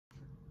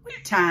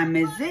What time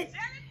is it?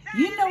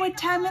 You know what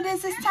time it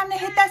is. It's time to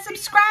hit that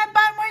subscribe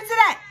button. Where's it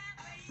at?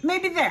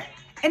 Maybe there.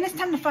 And it's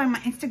time to follow my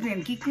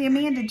Instagram, Geekly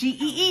Amanda,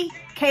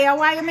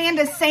 Geekly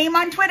Amanda, same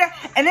on Twitter.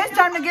 And it's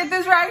time to get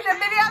this reaction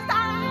video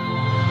started.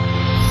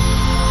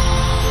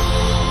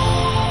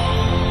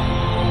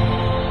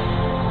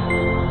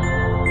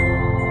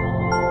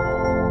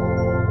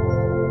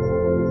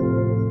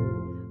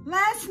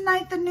 Last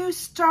night, the new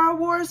Star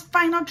Wars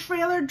Final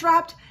trailer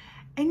dropped.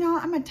 And y'all,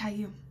 I'm going to tell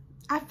you,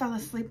 I fell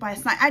asleep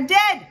last night. I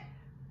did.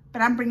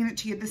 But I'm bringing it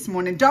to you this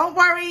morning. Don't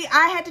worry.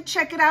 I had to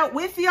check it out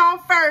with y'all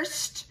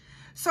first.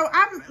 So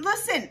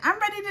listen, I'm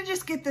ready to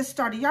just get this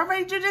started. Y'all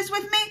ready to do this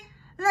with me?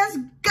 Let's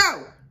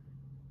go.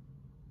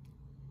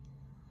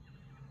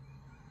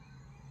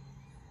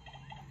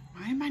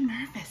 Why am I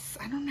nervous?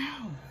 I don't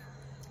know.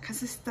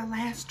 Because it's the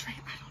last trailer.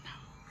 I don't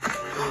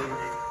know.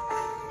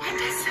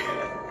 What is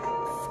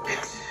it?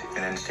 It's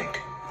an instinct.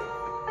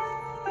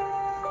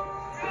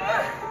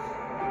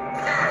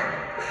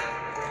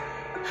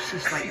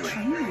 She's like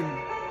training.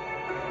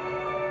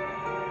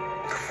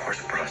 The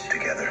Force brought us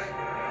together.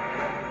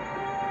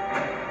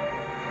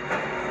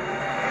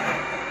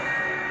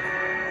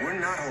 We're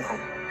not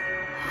alone.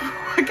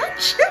 I got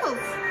chills.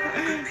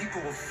 Good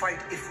people will fight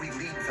if we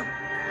lead them.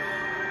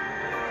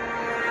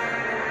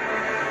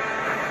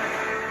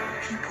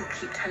 People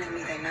keep telling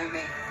me they know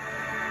me.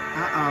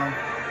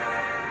 Uh-oh.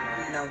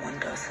 No one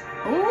does.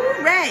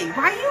 Oh, Ray,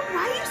 why you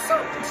so,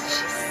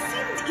 she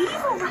seemed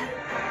evil, right?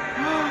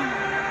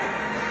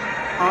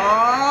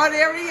 Oh,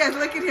 there he is,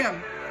 look at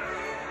him.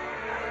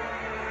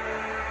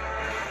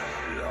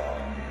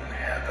 Long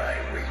have I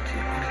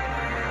waited.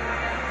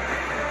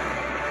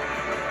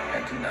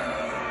 And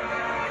now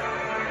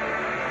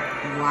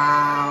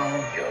Wow.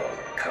 you're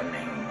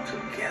coming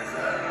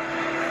together.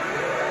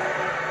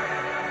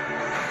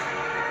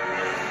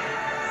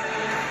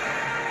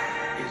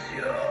 Is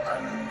your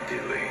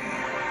undoing.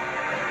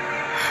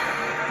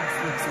 This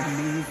looks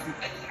amazing.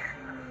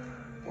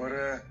 What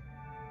are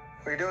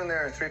you doing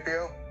there,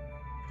 3PO?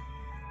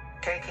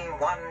 Taking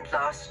one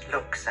last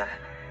look, sir,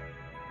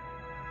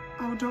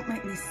 Oh, don't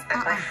make me,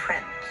 at my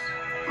friends.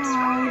 Oh,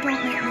 don't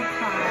make me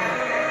cry.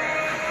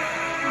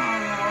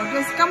 Oh,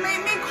 this gonna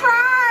make me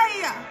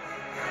cry.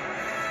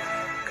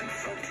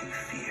 Confronting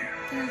fear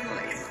There's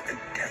Layla. is the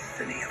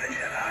destiny of a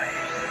Jedi.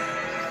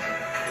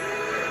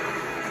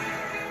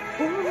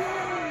 Ooh.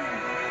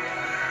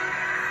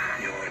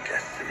 Your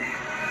destiny.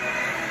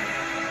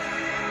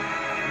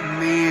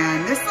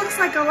 Man, this looks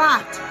like a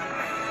lot.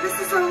 This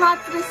is a lot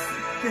for this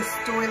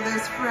story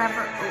lives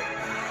forever. Oh.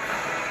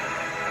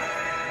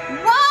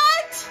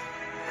 What?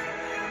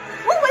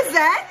 What was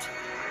that?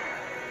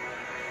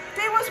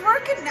 They was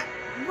working.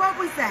 What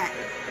was that?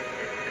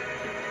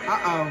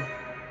 Uh-oh.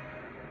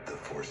 The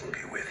Force will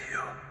be with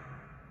you.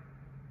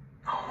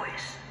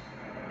 Always.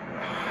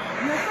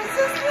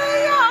 Princess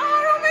Leia. Oh,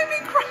 don't make me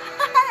cry.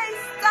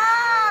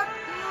 Stop.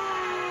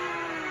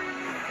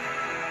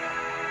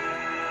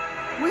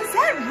 Was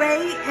that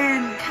Rey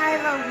and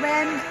Kylo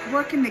Ren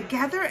working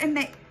together? And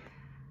I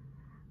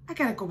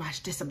gotta go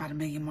watch this about 1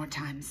 million more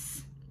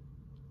times.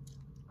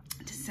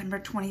 December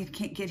 20th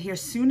can't get here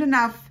soon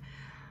enough.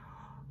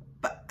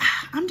 But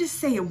I'm just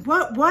saying,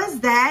 what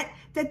was that?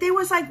 That they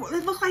was like,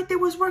 it looked like they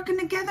was working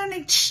together and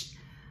they,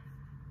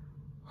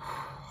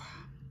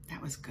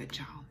 that was good,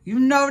 y'all. You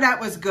know that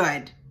was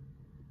good.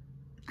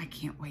 I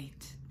can't wait.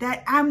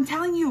 That, I'm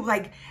telling you,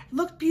 like,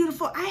 looked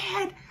beautiful. I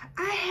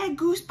had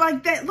goosebumps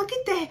like that. Look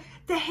at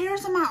the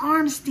hairs on my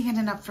arms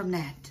standing up from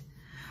that.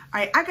 All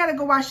right, I got to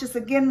go watch this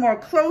again more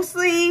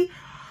closely.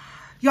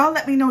 Y'all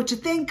let me know what you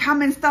think.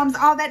 Comments, thumbs,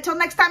 all that. Till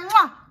next time.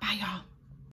 Mwah. Bye, y'all.